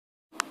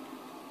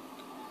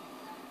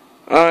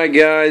Hi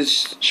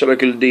guys, Shadow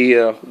D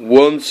here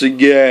once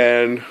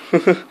again.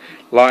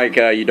 Like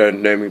you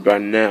don't know me by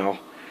now.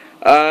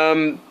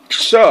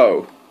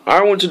 So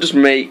I want to just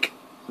make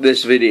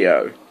this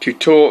video to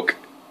talk,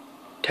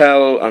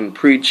 tell and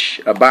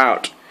preach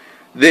about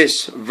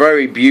this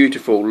very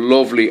beautiful,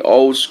 lovely,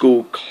 old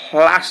school,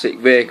 classic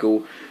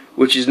vehicle,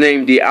 which is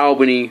named the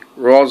V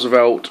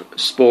Roosevelt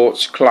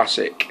Sports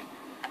Classic.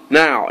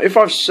 Now, if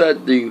I've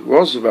said the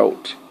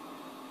Roosevelt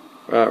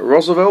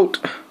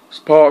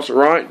parts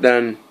right,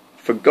 then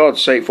for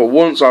God's sake, for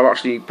once I've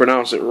actually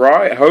pronounced it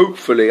right.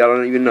 Hopefully, I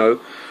don't even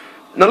know.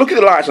 Now look at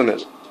the lights on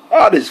this.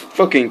 That is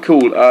fucking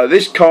cool.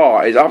 This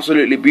car is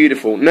absolutely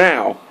beautiful.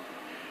 Now,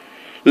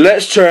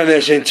 let's turn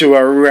this into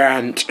a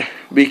rant,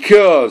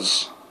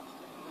 because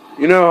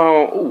you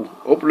know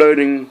how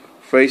uploading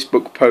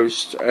Facebook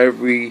posts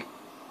every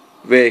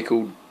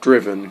vehicle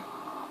driven.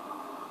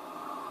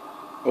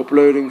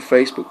 Uploading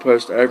Facebook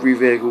post every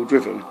vehicle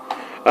driven.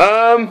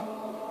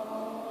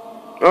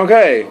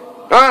 Okay.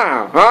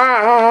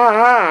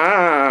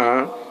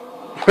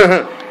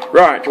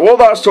 Right, what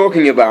that's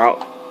talking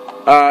about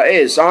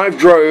is I've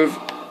drove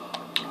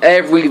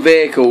every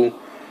vehicle,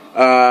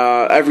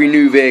 every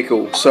new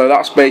vehicle. So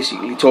that's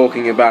basically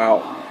talking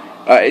about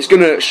it's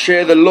going to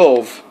share the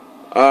love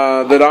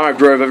that I've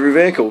drove every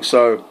vehicle.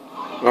 So,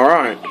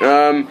 alright.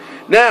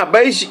 Now,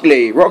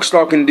 basically,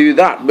 Rockstar can do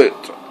that, but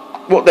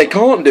what they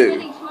can't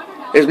do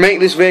is make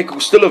this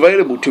vehicle still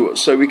available to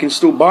us, so we can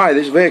still buy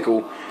this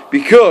vehicle.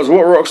 Because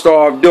what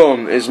Rockstar have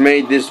done is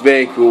made this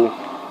vehicle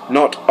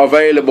not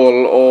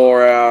available,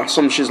 or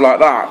some shit like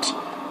that.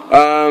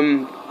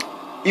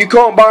 You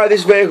can't buy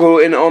this vehicle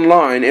in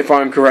online, if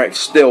I'm correct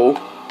still.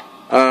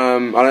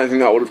 I don't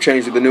think that would have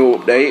changed with the new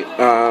update.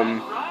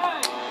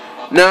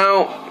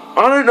 Now,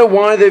 I don't know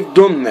why they've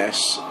done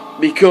this,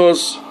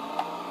 because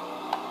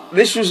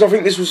this was, I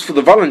think this was for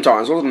the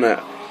Valentine's, wasn't it?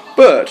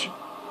 But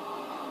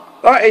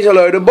that is a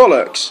load of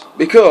bollocks,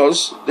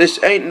 because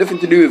this ain't nothing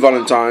to do with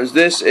Valentine's.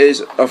 This is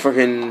a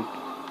fucking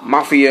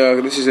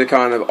mafia. This is a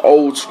kind of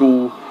old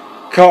school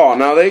car.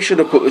 Now, they should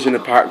have put this in a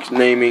pack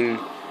naming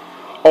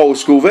old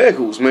school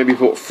vehicles. Maybe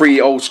put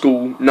 3 old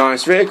school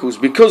nice vehicles,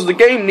 because the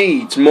game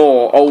needs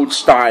more old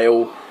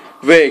style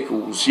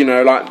vehicles. You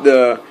know, like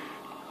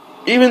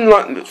even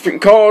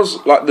like cars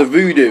like the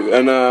Voodoo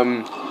and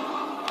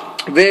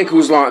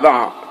vehicles like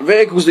that.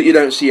 Vehicles that you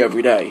don't see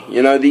every day.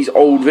 You know, these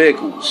old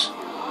vehicles.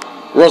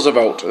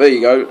 Roosevelt, there you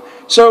go.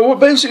 So,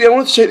 what basically I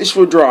wanted to take this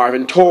for a drive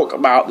and talk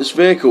about this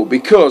vehicle,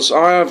 because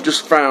I have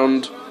just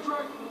found,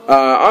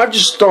 I've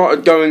just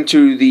started going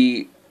to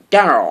the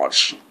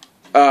garage,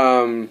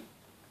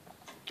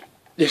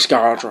 this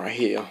garage right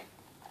here,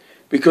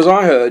 because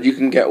I heard you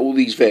can get all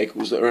these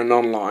vehicles that are in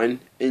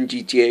online in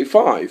GTA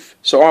 5.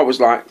 So I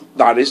was like,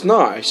 that is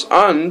nice,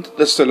 and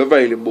they're still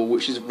available,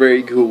 which is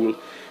very cool.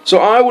 So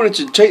I wanted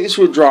to take this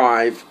for a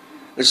drive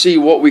and see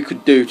what we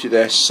could do to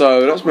this. So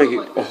let's make it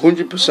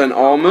 100%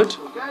 armoured.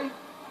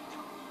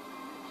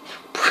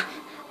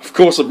 Of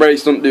course the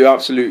brakes don't do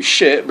absolute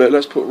shit, but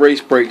let's put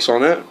race brakes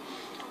on it.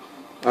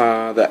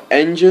 The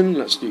engine,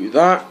 let's do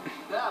that.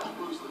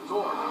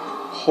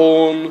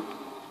 Horn.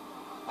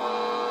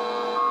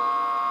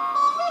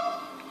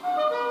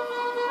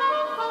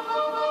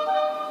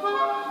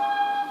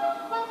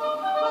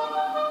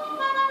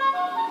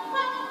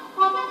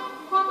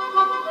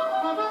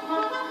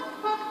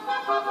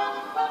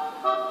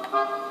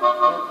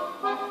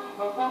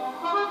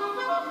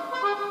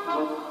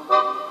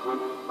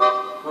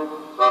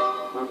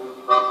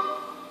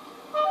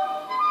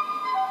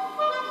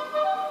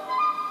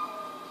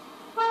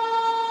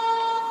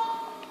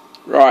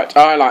 Right,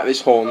 I like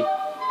this horn. I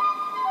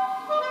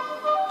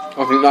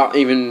think that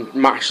even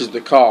matches the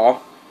car.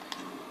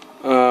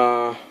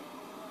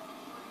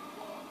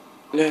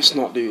 Let's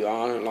not do that,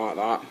 I don't like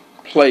that.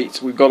 Plate,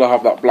 we've got to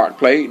have that black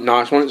plate.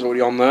 Nice one, it's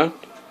already on there.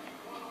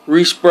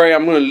 Respray,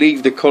 I'm going to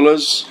leave the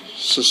colours.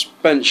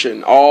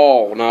 Suspension,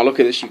 oh, now look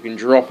at this, you can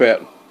drop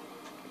it.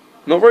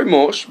 Not very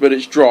much, but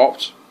it's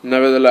dropped,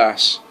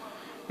 nevertheless.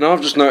 Now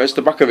I've just noticed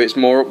the back of it's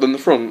more up than the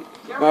front.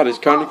 That is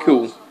kind of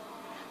cool.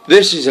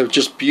 This is a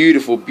just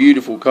beautiful,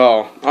 beautiful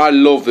car. I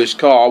love this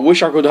car. I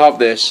wish I could have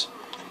this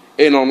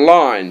in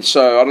online.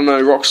 So, I don't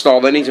know,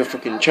 Rockstar, they need to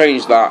fucking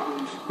change that,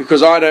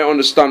 because I don't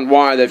understand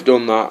why they've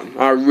done that.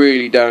 I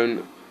really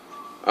don't.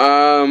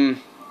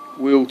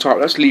 Wheel type,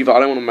 let's leave that. I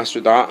don't want to mess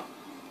with that.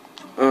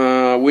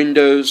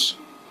 Windows,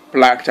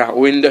 blacked out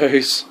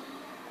windows.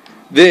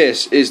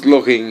 This is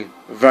looking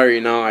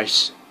very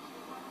nice.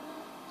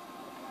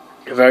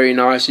 Very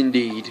nice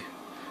indeed.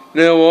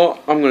 You know what?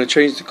 I'm going to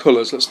change the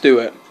colours. Let's do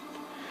it.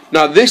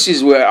 Now this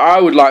is where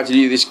I would like to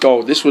do this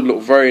gold. This would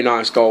look very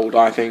nice gold,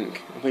 I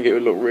think. I think it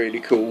would look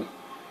really cool.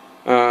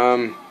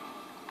 Chrome.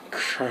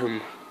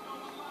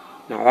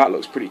 Now that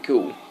looks pretty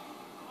cool.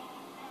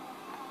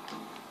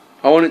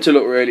 I want it to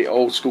look really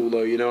old school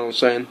though, you know what I'm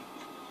saying?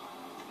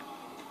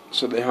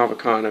 So they have a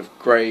kind of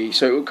grey,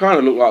 so it would kind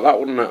of look like that,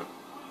 wouldn't it?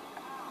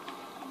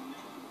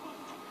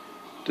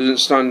 Doesn't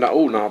stand out.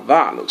 Oh, now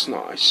that looks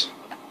nice.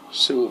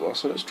 Silver,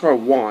 so let's try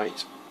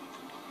white.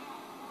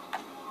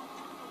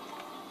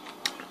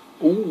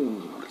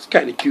 Ooh, that's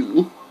kind of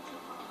cool.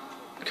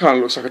 Kind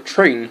of looks like a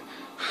train.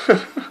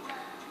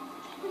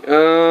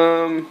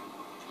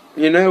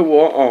 You know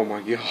what? Oh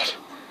my god.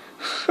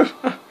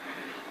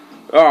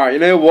 Alright, you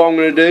know what I'm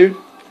going to do?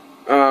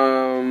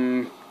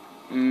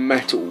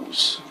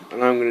 Metals.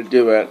 And I'm going to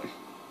do it.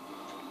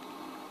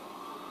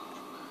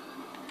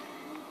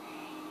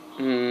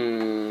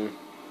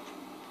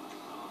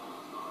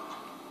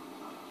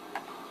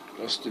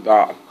 Let's do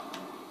that.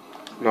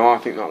 No, I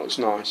think that looks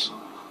nice.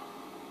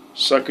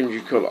 Secondary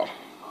colour.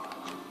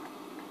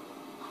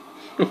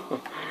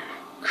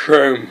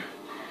 Chrome.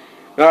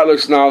 That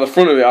looks now the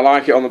front of it. I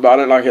like it on the back. I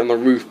don't like it on the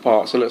roof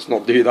part. So let's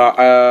not do that.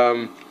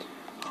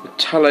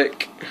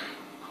 Metallic.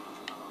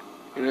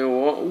 You know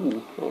what?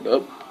 Ooh, hold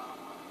up.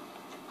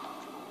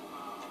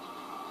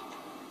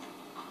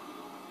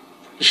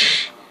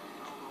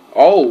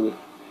 Oh,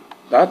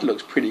 that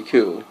looks pretty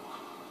cool.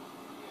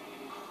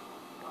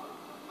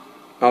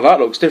 Now that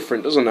looks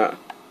different, doesn't it?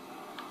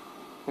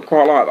 I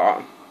quite like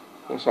that.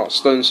 What's that?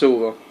 Stone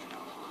silver.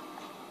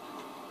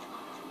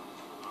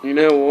 You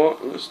know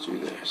what? Let's do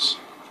this.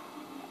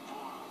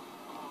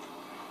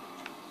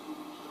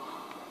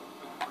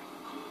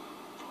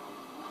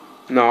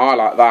 No, I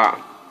like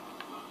that.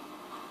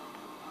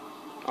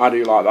 I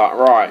do like that.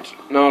 Right.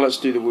 Now let's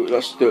do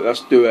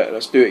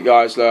it,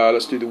 guys.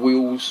 Let's do the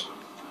wheels.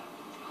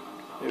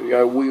 There we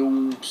go,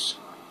 wheels.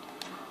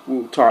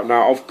 Wheel type.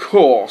 Now, of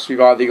course, we've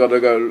either got to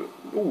go.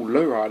 Ooh,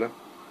 lowrider.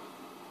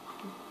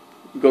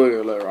 We've got to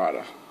go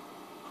lowrider.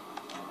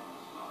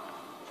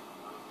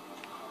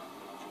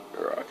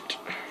 Right.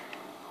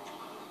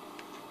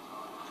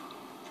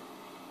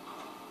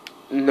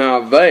 Now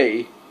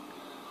they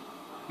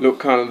look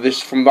kind of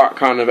this from that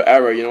kind of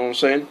era, you know what I'm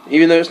saying?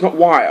 Even though it's not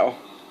wire.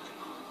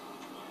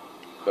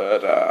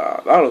 But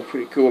that looks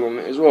pretty cool on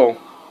it as well.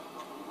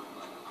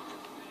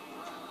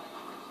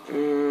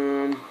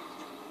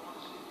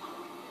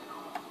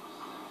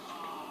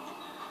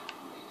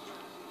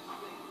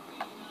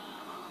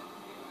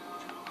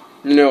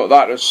 You know what,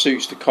 that just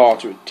suits the car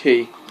to a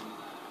T.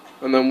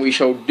 And then we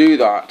shall do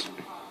that.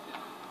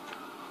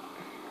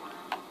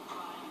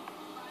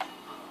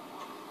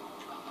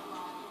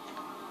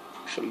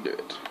 We shall do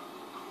it.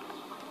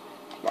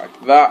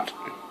 Like that.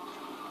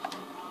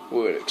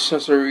 With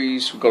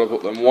accessories, we've got to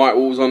put them white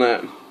walls on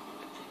it.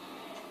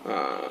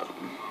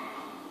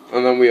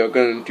 And then we are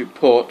going to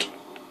put...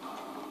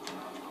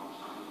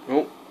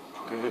 Oh,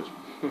 good.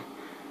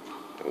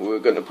 We're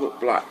going to put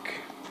black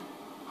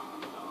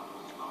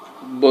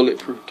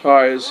bulletproof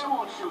tyres.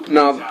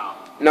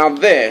 Now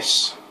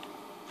this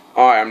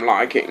I am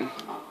liking.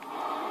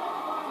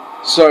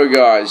 So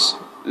guys,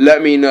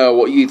 let me know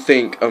what you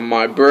think of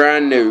my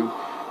brand new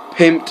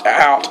pimped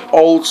out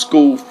old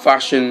school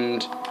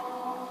fashioned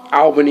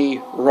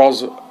Albany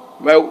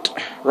Roosevelt,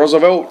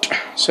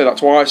 say that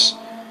twice,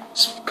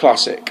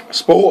 classic,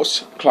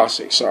 sports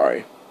classic,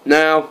 sorry.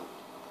 Now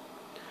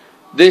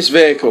this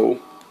vehicle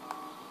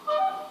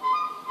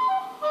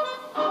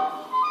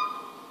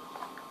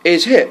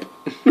is hip.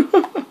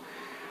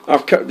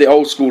 I've kept the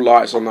old school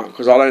lights on that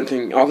because I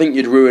think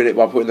you'd ruin it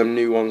by putting them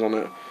new ones on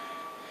it.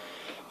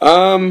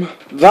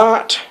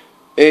 That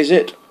is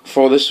it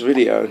for this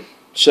video.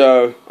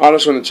 So I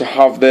just wanted to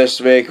have this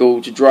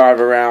vehicle to drive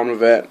around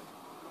with it.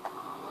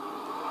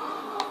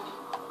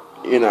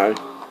 You know,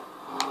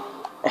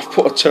 I've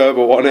put a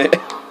turbo on it.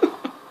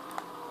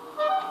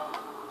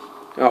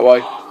 That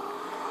way.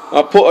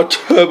 I put a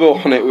turbo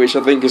on it, which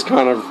I think has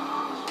kind of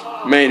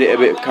made it a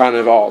bit kind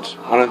of odd.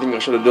 I don't think I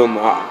should have done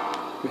that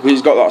because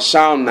it's got that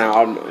sound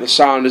now. The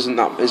sound isn't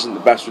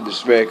the best with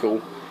this vehicle,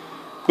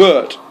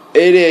 but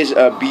it is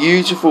a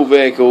beautiful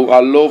vehicle. I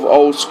love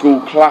old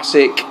school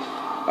classic,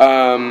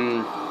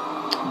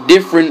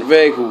 different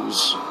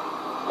vehicles.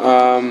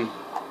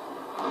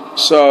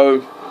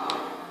 So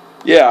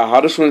yeah,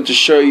 I just wanted to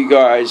show you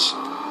guys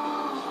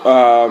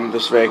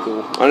this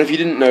vehicle. And if you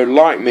didn't know,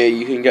 like me,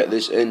 you can get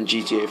this in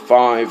GTA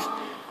 5.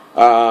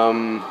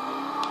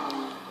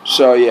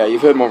 So yeah,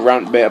 you've heard my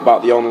rant bit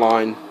about the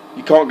online.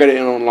 You can't get it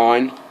in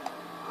online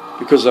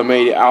because I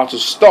made it out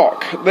of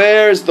stock.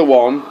 There's the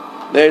one.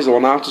 There's the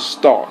one, out of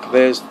stock.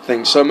 There's the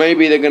thing. So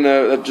maybe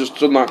they've just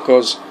done that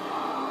because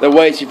they're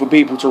waiting for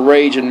people to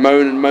rage and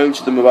moan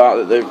to them about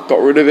that they've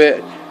got rid of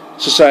it.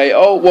 To say,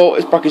 oh well,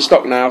 it's back in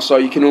stock now, so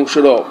you can all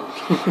shut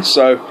up.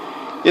 So,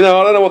 you know,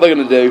 I don't know what they're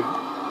going to do.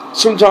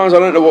 Sometimes I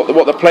don't know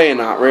what they're playing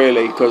at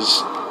really,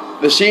 because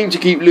they seem to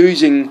keep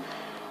losing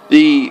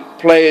the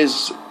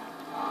players'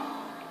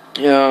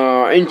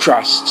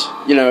 interest.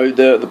 You know,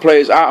 the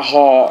players at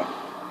heart,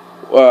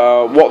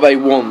 what they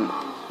want.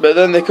 But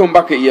then they come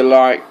back at you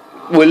like,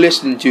 we're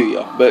listening to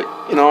you. But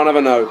you know, I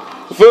never know.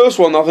 The first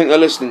one, I think they're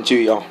listening to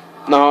you.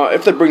 Now,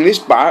 if they bring this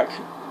back,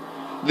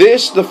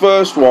 the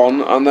first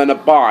one, and then a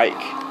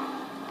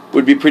bike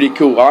would be pretty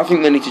cool. I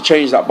think they need to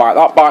change that bike.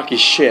 That bike is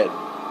shit.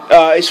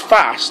 It's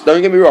fast,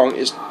 don't get me wrong.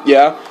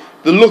 The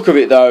look of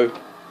it though,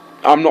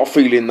 I'm not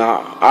feeling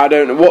that. I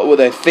don't know what were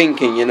they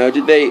thinking. You know,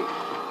 did they?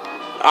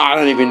 I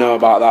don't even know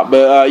about that.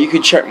 But you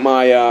could check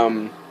my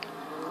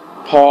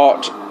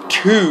part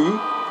 2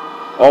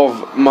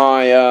 of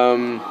my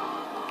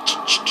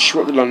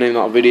what did I name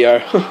that video?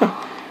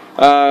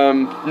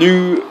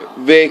 New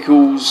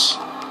vehicles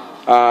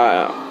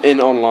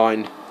in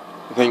online.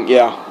 I think,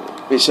 yeah.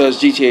 It says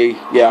GTA,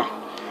 yeah.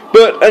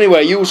 But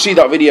anyway, you'll see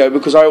that video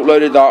because I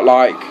uploaded that,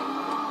 like,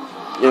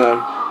 you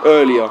know,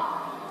 earlier.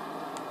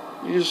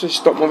 You just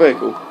stop my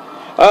vehicle.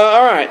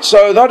 Alright,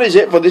 so that is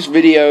it for this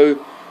video,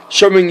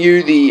 showing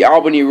you the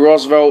Albany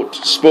Roosevelt,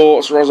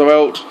 Sports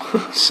Roosevelt.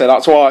 Say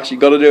that twice, you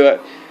gotta do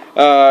it.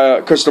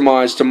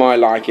 Customized to my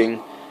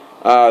liking.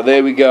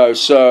 There we go.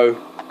 So,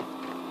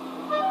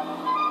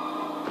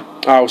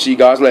 I will see you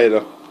guys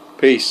later.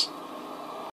 Peace.